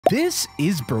This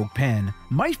is Pan,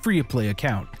 my free-to-play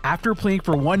account. After playing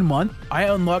for 1 month, I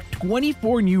unlocked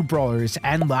 24 new brawlers,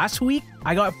 and last week,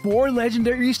 I got 4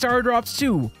 legendary star drops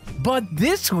too. But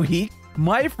this week,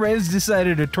 my friends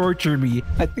decided to torture me.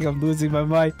 I think I'm losing my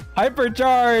mind.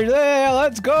 Hypercharge, hey,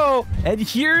 let's go. And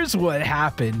here's what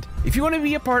happened. If you want to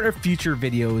be a part of future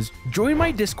videos, join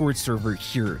my Discord server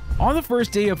here. On the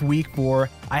first day of week 4,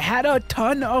 I had a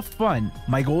ton of fun.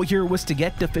 My goal here was to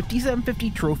get to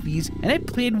 5750 trophies, and I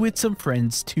played with some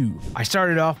friends too. I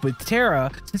started off with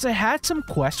Tara since I had some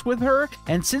quests with her,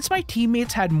 and since my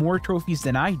teammates had more trophies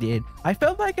than I did, I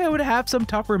felt like I would have some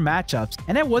tougher matchups,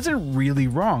 and I wasn't really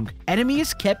wrong.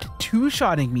 Enemies kept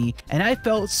two-shotting me, and I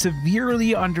felt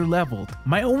severely underleveled.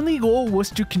 My only goal was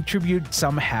to contribute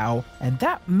somehow, and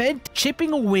that meant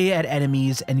chipping away at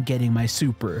enemies and getting my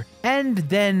super. And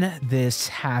then this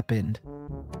happened.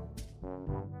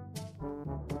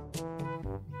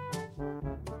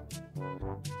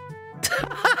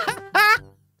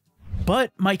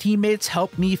 But my teammates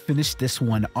helped me finish this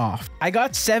one off. I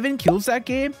got 7 kills that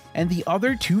game, and the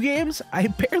other 2 games, I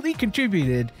barely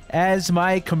contributed as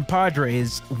my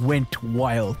compadres went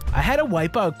wild. I had a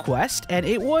wipeout quest, and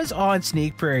it was on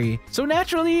Snake Prairie, so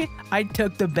naturally, I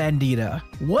took the Bandita.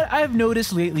 What I've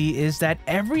noticed lately is that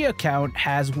every account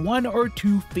has 1 or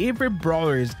 2 favorite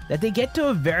brawlers that they get to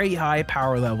a very high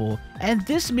power level, and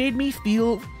this made me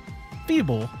feel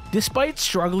feeble. Despite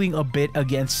struggling a bit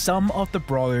against some of the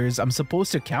brawlers I'm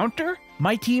supposed to counter,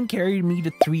 my team carried me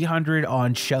to 300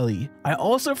 on Shelly. I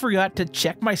also forgot to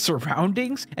check my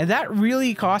surroundings, and that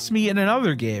really cost me in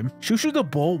another game. Shushu the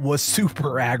Bull was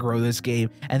super aggro this game,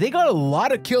 and they got a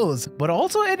lot of kills, but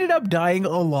also ended up dying a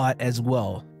lot as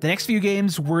well. The next few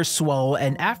games were swell,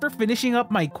 and after finishing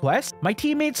up my quest, my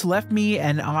teammates left me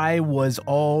and I was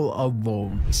all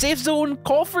alone. Safe zone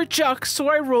called for Chuck, so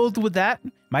I rolled with that.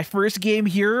 My first game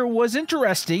here was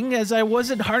interesting as I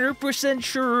wasn't 100%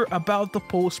 sure about the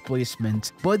post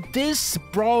placement, but this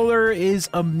brawler is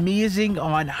amazing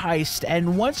on heist,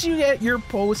 and once you get your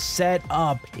post set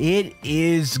up, it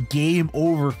is game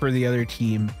over for the other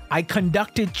team. I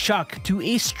conducted Chuck to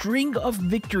a string of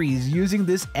victories using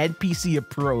this NPC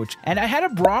approach, and I had a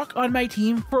Brock on my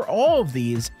team for all of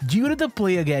these due to the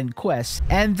play again quest,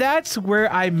 and that's where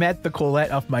I met the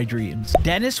Colette of my dreams.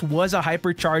 Dennis was a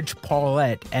hypercharged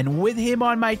Paulette, and with him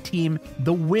on my team,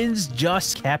 the wins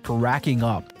just kept racking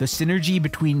up. The synergy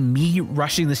between me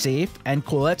rushing the safe and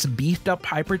Colette's beefed up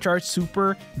hypercharged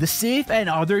super, the safe and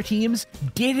other teams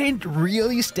didn't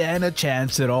really stand a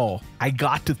chance at all. I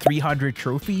got to 300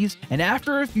 trophies, and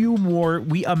after a few more,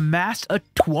 we amassed a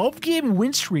 12-game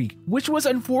win streak, which was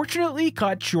unfortunately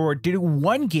cut short due to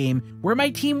one game where my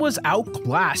team was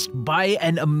outclassed by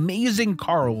an amazing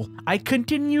Carl. I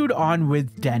continued on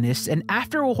with Dennis, and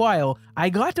after a while,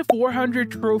 I got to 400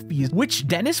 trophies, which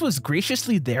Dennis was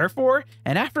graciously there for,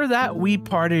 and after that, we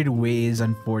parted ways,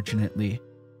 unfortunately.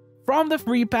 From the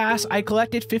free pass, I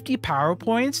collected 50 power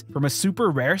points from a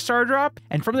super rare star drop,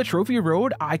 and from the trophy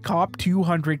road, I copped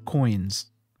 200 coins.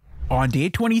 On day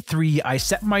 23, I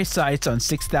set my sights on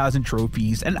 6,000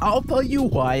 trophies, and I'll tell you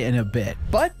why in a bit.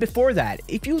 But before that,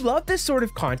 if you love this sort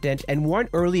of content and want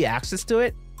early access to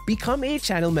it, become a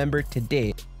channel member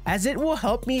today, as it will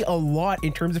help me a lot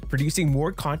in terms of producing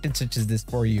more content such as this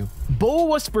for you. Bo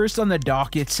was first on the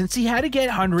docket since he had to get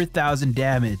 100,000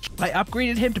 damage. I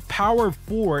upgraded him to power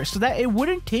 4 so that it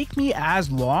wouldn't take me as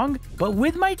long, but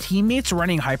with my teammates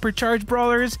running hypercharge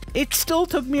brawlers, it still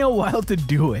took me a while to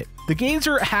do it. The games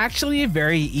were actually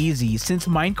very easy since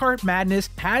Minecart Madness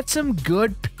had some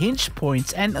good pinch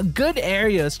points and good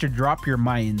areas to drop your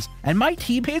mines, and my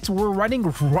teammates were running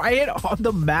right on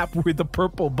the map with the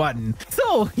purple button.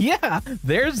 So yeah,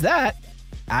 there's that.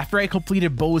 After I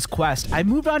completed Bo's quest, I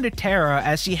moved on to Tara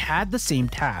as she had the same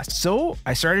task. So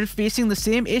I started facing the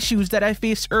same issues that I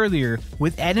faced earlier,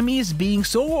 with enemies being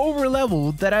so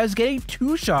overleveled that I was getting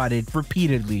two-shotted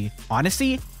repeatedly.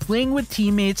 Honestly, playing with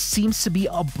teammates seems to be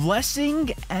a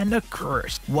blessing and a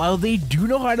curse. While they do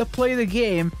know how to play the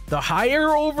game, the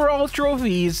higher overall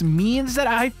trophies means that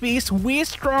I face way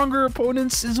stronger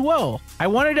opponents as well. I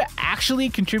wanted to actually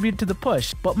contribute to the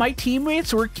push, but my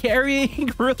teammates were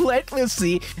carrying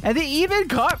relentlessly, and they even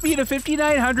got me to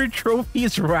 5,900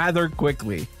 trophies rather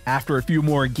quickly. After a few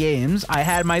more games, I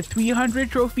had my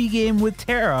 300 trophy game with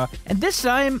Tara, and this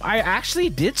time I actually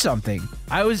did something.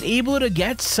 I was able to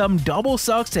get some double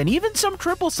sucks and even some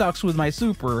triple sucks with my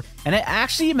super, and I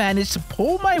actually managed to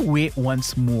pull my weight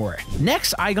once more.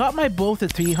 Next, I got my both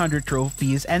at 300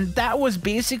 trophies, and that was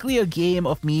basically a game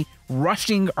of me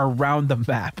rushing around the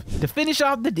map. To finish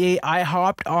off the day, I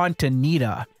hopped on to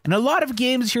Nita. and a lot of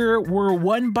games here were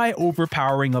won by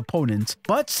overpowering opponents,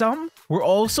 but some were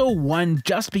also won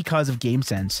just because of game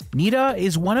sense. Nita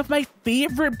is one of my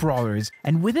favorite brawlers,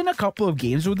 and within a couple of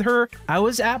games with her, I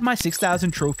was at my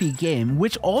 6,000 trophy game,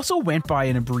 which also went by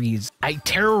in a breeze. I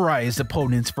terrorized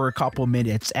opponents for a couple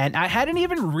minutes, and I hadn't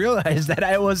even realized that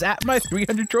I was at my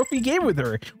 300 trophy game with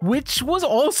her, which was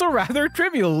also rather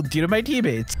trivial due to my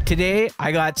teammates. Today,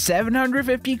 I got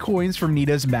 750 coins from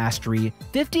Nita's Mastery,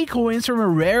 50 coins from a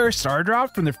rare star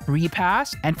drop from the free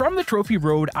pass, and from the trophy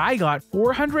road, I got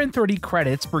 430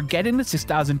 credits for getting the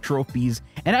 6,000 trophies,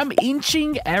 and I'm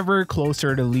inching ever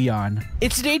closer to Leon.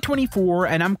 It's day 24,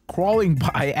 and I'm crawling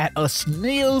by at a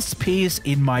snail's pace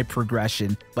in my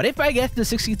progression. But if I get the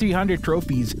 6,300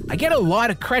 trophies, I get a lot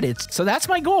of credits, so that's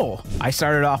my goal. I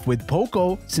started off with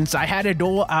Poco. Since I had to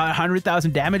dole out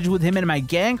 100,000 damage with him in my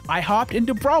gang, I hopped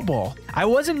into Brawl Ball. I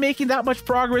wasn't making that much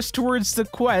progress towards the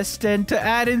quest, and to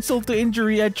add insult to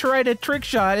injury, I tried a trick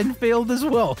shot and failed as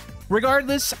well.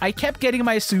 Regardless, I kept getting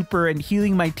my super and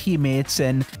healing my teammates,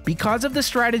 and because of the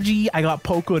strategy, I got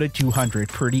Poco to 200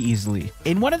 pretty easily.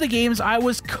 In one of the games, I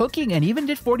was cooking and even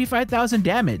did 45,000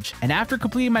 damage, and after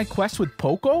completing my quest with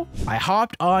Poco, I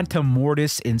hopped on to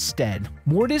Mortis instead.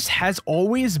 Mortis has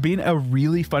always been a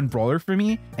really fun brawler for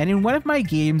me, and in one of my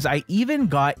games, I even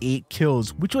got 8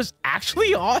 kills, which was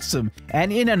actually awesome.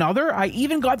 And in another, I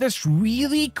even got this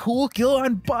really cool kill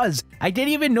on Buzz. I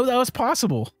didn't even know that was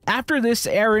possible. After this,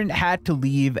 Aaron had to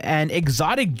leave and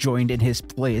Exotic joined in his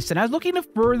place, and I was looking to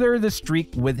further the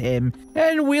streak with him,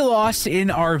 and we lost in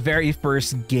our very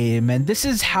first game, and this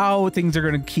is how things are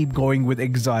going to keep going with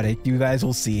Exotic. You guys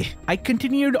will see. I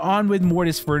continued on with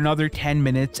Mortis for another 10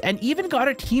 minutes and even got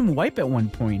a team wipe at one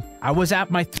point. I was at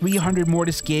my 300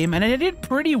 Mortis game, and I did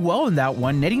pretty well in that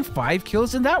one, netting 5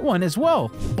 kills in that one as well.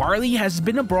 Barley has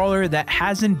been a brawler that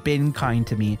hasn't been kind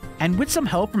to me, and with some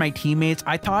help from my teammates,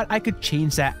 I thought I could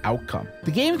change that outcome.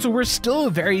 The games were still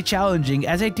very challenging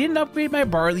as I didn't upgrade my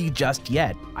Barley just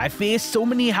yet. I faced so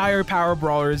many higher power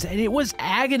brawlers, and it was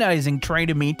agonizing trying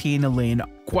to maintain a lane,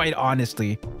 quite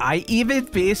honestly. I even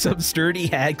faced some sturdy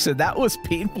hacks, and that was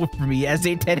painful for me as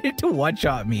they tended to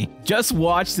one-shot me. Just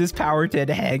watch this power 10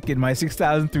 Hank in my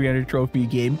 6,300 trophy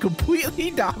game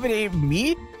completely dominate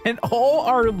me and all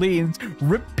our lanes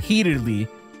repeatedly.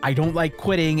 I don't like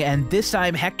quitting, and this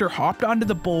time Hector hopped onto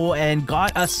the bull and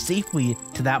got us safely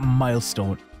to that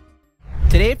milestone.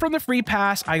 Today from the free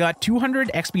pass, I got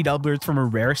 200 XP doublers from a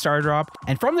rare star drop,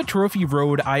 and from the trophy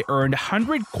road, I earned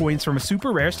 100 coins from a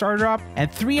super rare star drop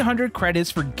and 300 credits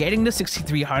for getting to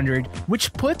 6,300,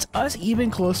 which puts us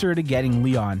even closer to getting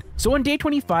Leon. So on day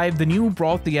 25, the new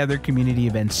Brawl Together community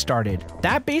event started.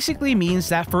 That basically means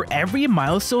that for every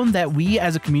milestone that we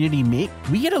as a community make,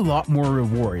 we get a lot more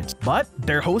rewards, but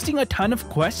they're hosting a ton of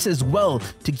quests as well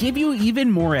to give you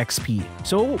even more XP.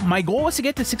 So my goal was to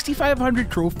get to 6,500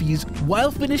 trophies while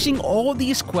finishing all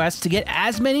these quests to get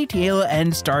as many tail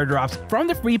end star drops from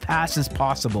the free pass as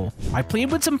possible. I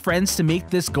played with some friends to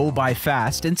make this go by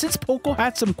fast, and since Poco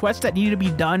had some quests that needed to be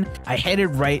done, I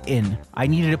headed right in. I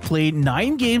needed to play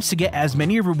 9 games to get as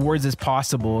many rewards as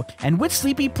possible, and with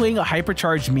Sleepy playing a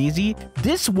hypercharged Maisie,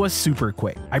 this was super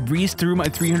quick. I breezed through my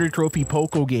 300 trophy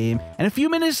Poco game, and a few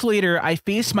minutes later, I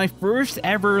faced my first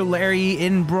ever Larry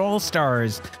in Brawl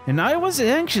Stars, and I was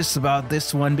anxious about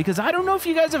this one because I don't know if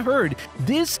you guys have heard,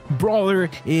 this brawler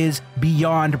is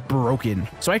beyond broken.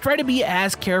 So I try to be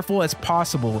as careful as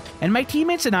possible, and my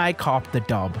teammates and I copped the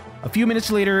dub. A few minutes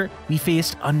later, we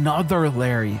faced another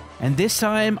Larry, and this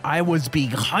time I was being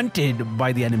hunted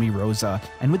by the enemy Rosa.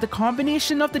 And with the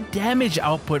combination of the damage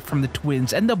output from the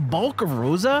twins and the bulk of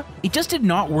Rosa, it just did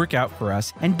not work out for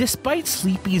us. And despite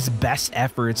Sleepy's best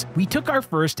efforts, we took our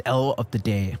first L of the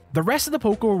day. The rest of the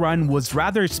Poco run was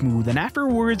rather smooth, and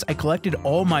afterwards I collected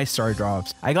all my star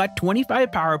drops. I got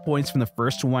 25 power points from the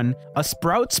first one, a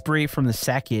sprout spray from the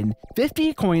second,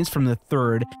 50 coins from the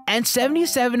third, and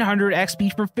 7,700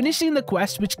 XP for finishing the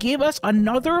quest, which gave us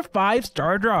another 5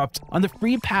 star drops on the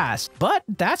free pass, but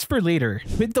that's for later.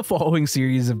 With the following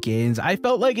series of games, I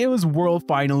felt like it was world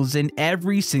finals in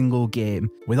every single game.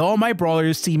 With all my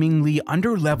brawlers seemingly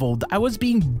under-leveled, I was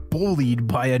being bullied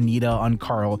by Anita on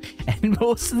Carl, and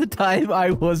most of the time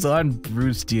I was on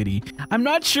Bruce duty. I'm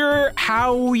not sure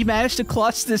how we managed to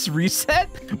clutch this reset,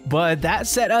 but that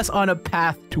set us on a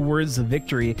path towards the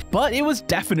victory, but it was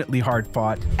definitely hard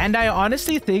fought, and I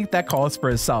honestly think that calls for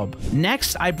a sub. dub.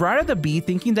 Next, I brought out the B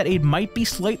thinking that it might be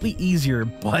slightly easier,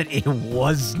 but it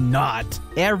was not.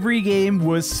 Every game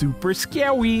was super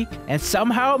scary, and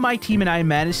somehow my team and I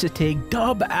managed to take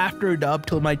dub after dub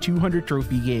till my 200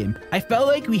 trophy game. I felt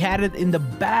like we had it in the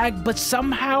bag, but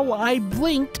somehow I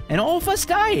blinked and all of us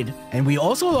died. And we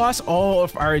also lost all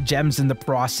of our gems in the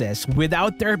process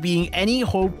without there being any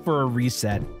hope for a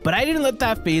reset. But I didn't let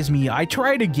that phase me. I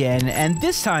tried again, and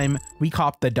this time we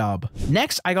copped the dub.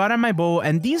 Next, I got on my bow,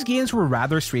 and these games were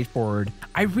rather straightforward.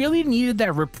 I really needed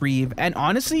that reprieve, and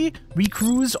honestly, we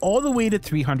cruised all the way to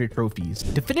 300 trophies.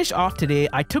 To finish off today,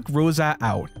 I took Rosa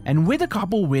out, and with a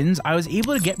couple wins, I was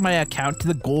able to get my account to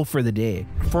the goal for the day.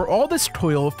 For all this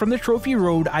toil, from the trophy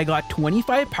road, I got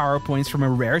 25 power points from a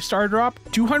rare star drop,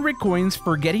 200 coins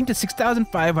for getting to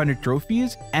 6,500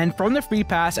 trophies, and from the free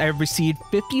pass, I received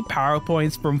 50 power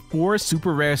points from 4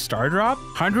 super rare star drop,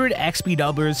 100 XP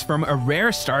doublers from a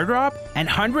rare star drop, and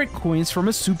 100 coins from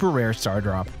a super rare star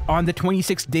drop. On the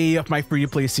 26th day of my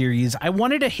free-to-play series, I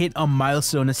wanted to hit a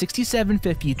milestone of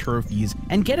 6,750 trophies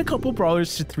and get a couple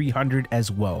brawlers to 300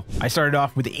 as well. I started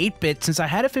off with 8-bit since I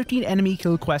had a 15 enemy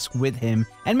kill quest with him,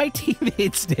 and my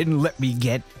teammates didn't let me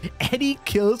get any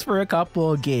kills for a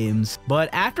couple of games. But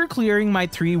after clearing my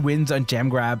 3 wins on Gem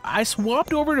Grab, I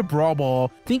swapped over to Brawl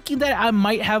Ball thinking that I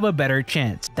might have a better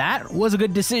chance. That was a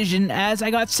good decision as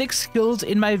I got 6 kills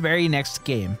in my very next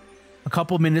game. A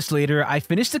couple minutes later, I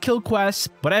finished the kill quest,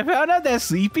 but I found out that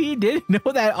Sleepy didn't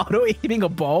know that auto-aiming a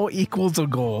ball equals a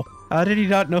goal. How did he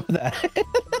not know that?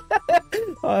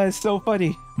 Oh, it's so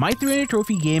funny. My 300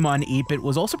 trophy game on 8-bit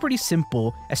was also pretty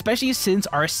simple, especially since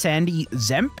our Sandy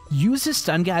Zemp used his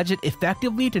stun gadget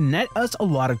effectively to net us a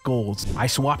lot of goals. I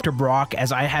swapped to Brock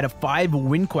as I had a 5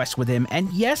 win quest with him,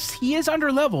 and yes, he is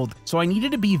underleveled, so I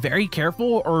needed to be very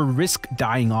careful or risk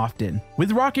dying often.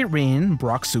 With Rocket Rain,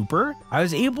 Brock Super, I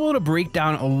was able to break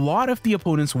down a lot of the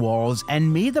opponent's walls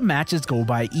and made the matches go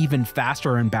by even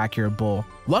faster in Backyard Bull.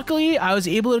 Luckily, I was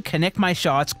able to connect my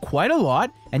shots quite a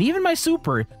lot, and even my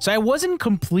super, so I wasn't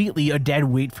completely a dead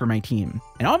weight for my team.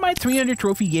 And on my 300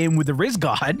 trophy game with the Riz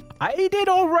God, I did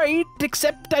alright,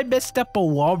 except I messed up a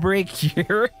wall break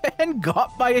here and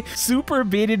got my super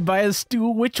baited by a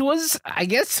stool, which was, I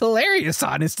guess, hilarious,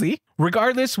 honestly.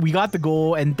 Regardless, we got the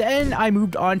goal, and then I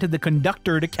moved on to the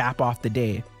conductor to cap off the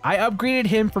day. I upgraded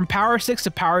him from power 6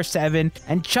 to power 7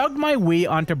 and chugged my way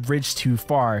onto bridge too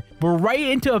far, but right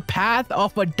into a path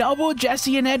of a double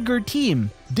Jesse and Edgar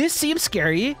team. This seems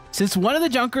scary since one of the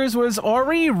Junkers was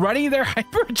already running their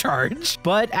hypercharge,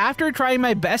 but after trying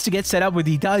my best to get set up with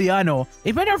Italiano,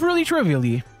 it went off really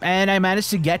trivially, and I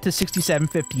managed to get to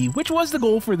 6,750, which was the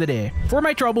goal for the day. For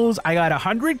my troubles, I got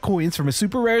 100 coins from a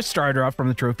super rare star drop from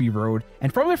the trophy road,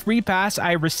 and from the free pass,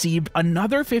 I received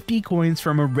another 50 coins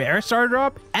from a rare star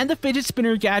drop and the fidget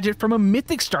spinner gadget from a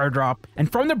mythic star drop, and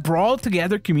from the Brawl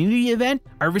Together community event,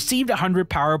 I received 100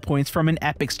 power points from an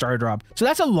epic star drop, so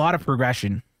that's a lot of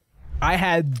progression. I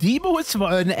had the most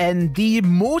fun and the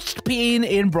most pain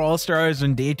in Brawl Stars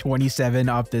on day 27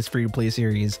 of this free-to-play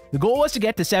series. The goal was to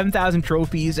get to 7,000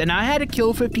 trophies, and I had to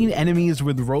kill 15 enemies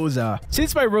with Rosa.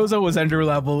 Since my Rosa was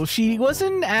underleveled, she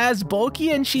wasn't as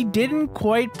bulky and she didn't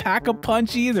quite pack a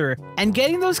punch either, and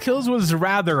getting those kills was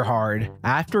rather hard.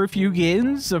 After a few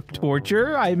games of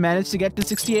torture, I managed to get to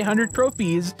 6,800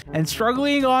 trophies, and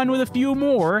struggling on with a few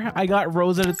more, I got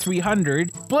Rosa to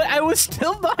 300, but I was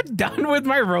still not done with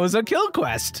my Rosa kill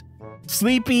quest.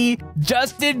 Sleepy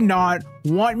just did not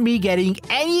want me getting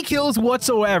any kills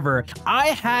whatsoever. I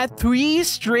had 3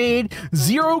 straight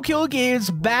 0 kill games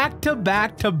back to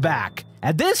back to back.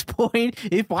 At this point,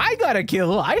 if I got a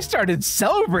kill, I started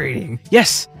celebrating.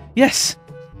 Yes, yes.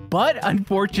 But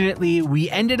unfortunately, we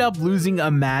ended up losing a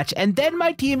match, and then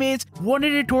my teammates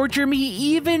wanted to torture me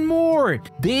even more.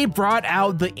 They brought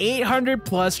out the 800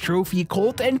 plus trophy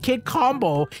Colt and Kid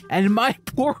combo, and my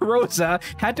poor Rosa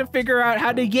had to figure out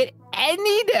how to get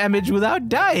any damage without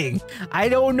dying. I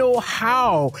don't know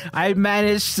how I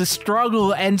managed to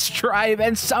struggle and strive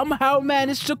and somehow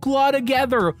managed to claw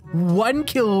together 1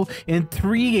 kill in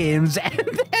 3 games, and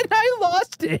then I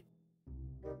lost it.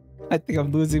 I think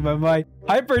I'm losing my mind.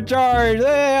 Hypercharge!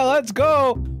 Hey, let's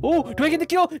go! Oh, do I get the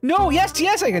kill? No, yes,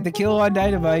 yes, I get the kill on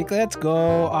Dynamite. Let's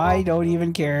go. I don't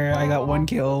even care. I got 1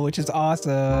 kill, which is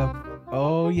awesome.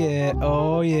 Oh yeah,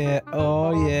 oh yeah,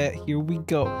 oh yeah. Here we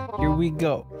go. Here we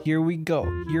go. Here we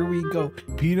go. Here we go.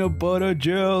 Peanut butter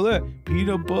jelly.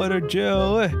 Peanut butter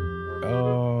jelly.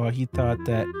 Oh, he thought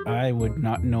that I would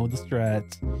not know the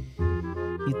strats.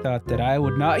 He thought that I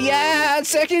would not. Yeah,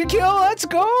 2nd kill. Let's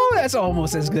go. That's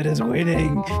almost as good as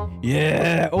winning.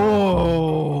 Yeah.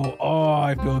 Oh,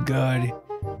 I feel good.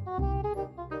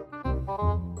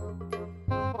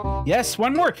 Yes,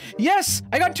 one more. Yes,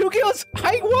 I got 2 kills.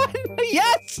 I won.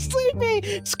 Yes,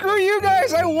 Sleepy. Screw you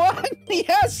guys. I won.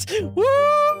 Yes. Woo.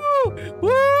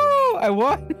 Woo. I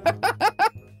won.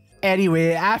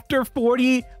 Anyway, after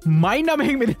 40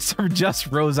 mind-numbing minutes of just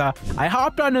Rosa, I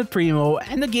hopped on the Primo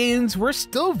and the games were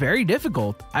still very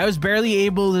difficult. I was barely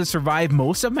able to survive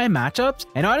most of my matchups,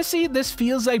 and honestly, this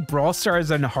feels like Brawl Stars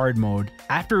on hard mode.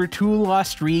 After a 2-loss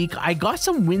streak, I got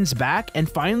some wins back and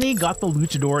finally got the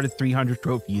Luchador to 300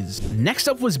 trophies. Next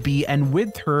up was B, and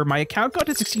with her, my account got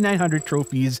to 6,900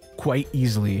 trophies quite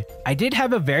easily. I did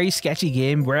have a very sketchy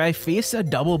game where I faced a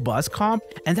double buzz comp,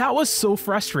 and that was so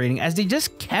frustrating as they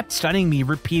just kept stunning me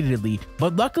repeatedly,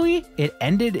 but luckily it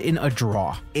ended in a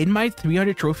draw. In my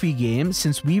 300 trophy game,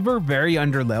 since we were very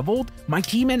underleveled, my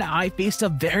team and I faced a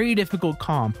very difficult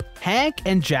comp. Hank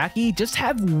and Jackie just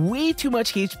have way too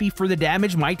much HP for the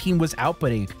damage my team was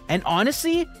outputting, and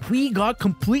honestly, we got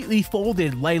completely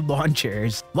folded like lawn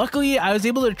chairs. Luckily, I was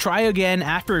able to try again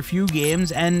after a few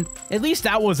games, and at least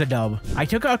that was a dub. I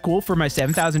took out Colt for my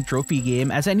 7,000 trophy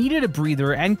game as I needed a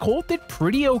breather, and Colt did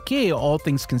pretty okay all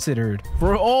things considered.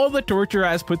 For all the torture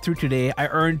I was put through today, I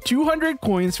earned 200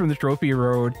 coins from the trophy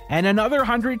road and another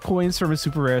 100 coins from a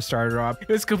super rare star drop. It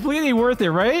was completely worth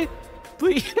it, right?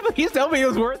 Please tell me it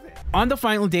was worth it. On the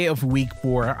final day of week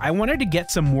 4, I wanted to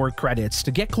get some more credits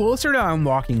to get closer to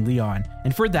unlocking Leon,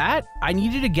 and for that, I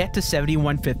needed to get to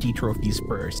 7150 trophies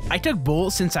first. I took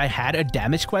Bull since I had a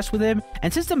damage quest with him,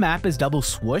 and since the map is double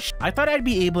swoosh, I thought I'd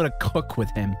be able to cook with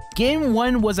him. Game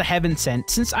 1 was a heaven sent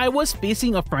since I was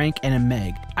facing a Frank and a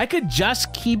Meg. I could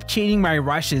just keep chaining my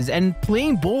rushes and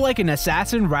playing Bull like an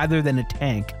assassin rather than a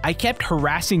tank. I kept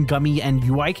harassing Gummy and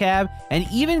UI Cab and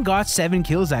even got 7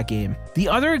 kills that game. The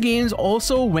other games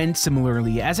also went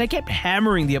similarly as I kept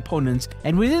hammering the opponents,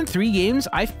 and within 3 games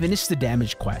I finished the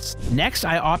damage quest. Next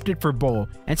I opted for Bull,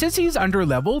 and since he's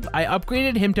underleveled, I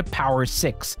upgraded him to power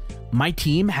 6. My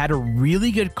team had a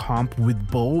really good comp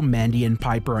with Bull, Mandy, and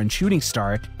Piper on Shooting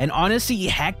Star, and honestly,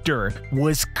 Hector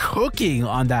was cooking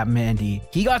on that Mandy.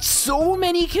 He got so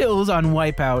many kills on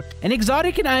Wipeout, and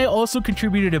Exotic and I also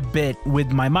contributed a bit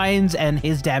with my mines and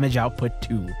his damage output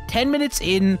too. 10 minutes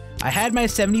in, I had my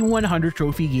 7100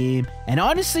 trophy game, and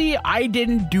honestly, I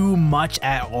didn't do much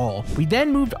at all. We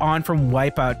then moved on from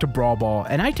Wipeout to Brawl Ball,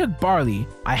 and I took Barley.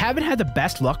 I haven't had the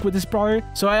best luck with this brawler,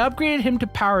 so I upgraded him to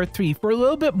power 3 for a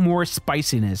little bit more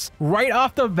spiciness. Right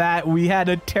off the bat, we had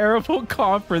a terrible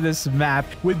comp for this map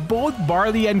with both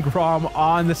Barley and Grom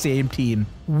on the same team.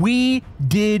 We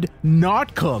did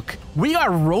not cook. We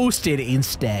got roasted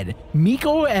instead.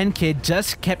 Miko and Kid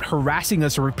just kept harassing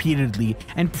us repeatedly,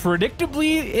 and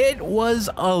predictably, it was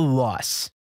a loss.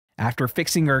 After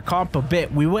fixing our comp a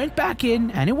bit, we went back in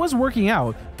and it was working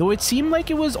out, though it seemed like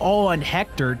it was all on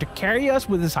Hector to carry us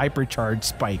with his hypercharged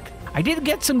spike. I did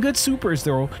get some good supers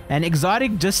though, and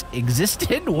Exotic just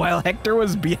existed while Hector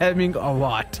was BMing a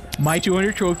lot. My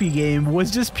 200 trophy game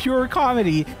was just pure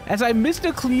comedy as I missed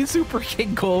a clean super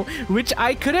kick goal, which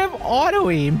I could have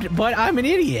auto-aimed, but I'm an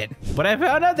idiot. But I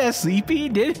found out that Sleepy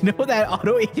didn't know that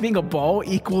auto-aiming a ball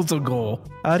equals a goal.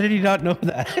 How did he not know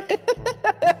that?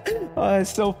 Oh,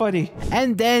 it's so funny.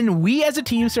 And then we as a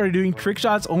team started doing trick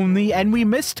shots only, and we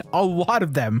missed a lot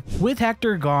of them. With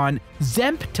Hector gone,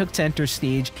 Zemp took center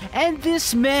stage, and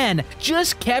this man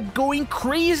just kept going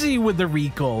crazy with the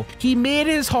recall. He made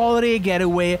his holiday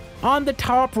getaway on the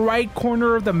top right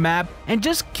corner of the map and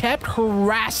just kept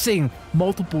harassing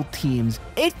multiple teams.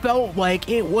 It felt like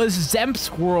it was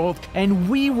Zemp's world and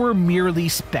we were merely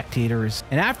spectators.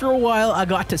 And after a while, I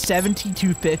got to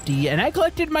 7250 and I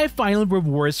collected my final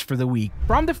rewards for the week.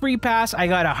 From the free pass, I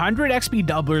got 100 XP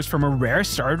doublers from a rare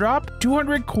star drop,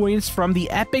 200 coins from the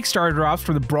epic star drops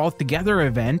from the Brawl Together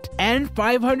event, and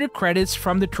 500 credits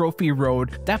from the trophy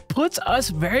road that puts us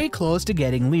very close to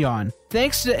getting Leon.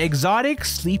 Thanks to Exotic,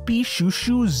 Sleepy,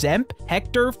 Shushu, Zemp,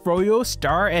 Hector, Froyo,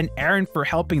 Star, and Aaron for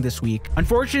helping this week.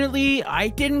 Unfortunately, I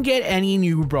didn't get any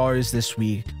new brawlers this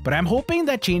week, but I'm hoping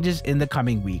that changes in the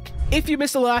coming week. If you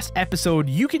missed the last episode,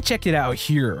 you can check it out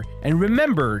here. And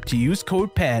remember to use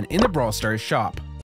code PEN in the Brawl Stars shop.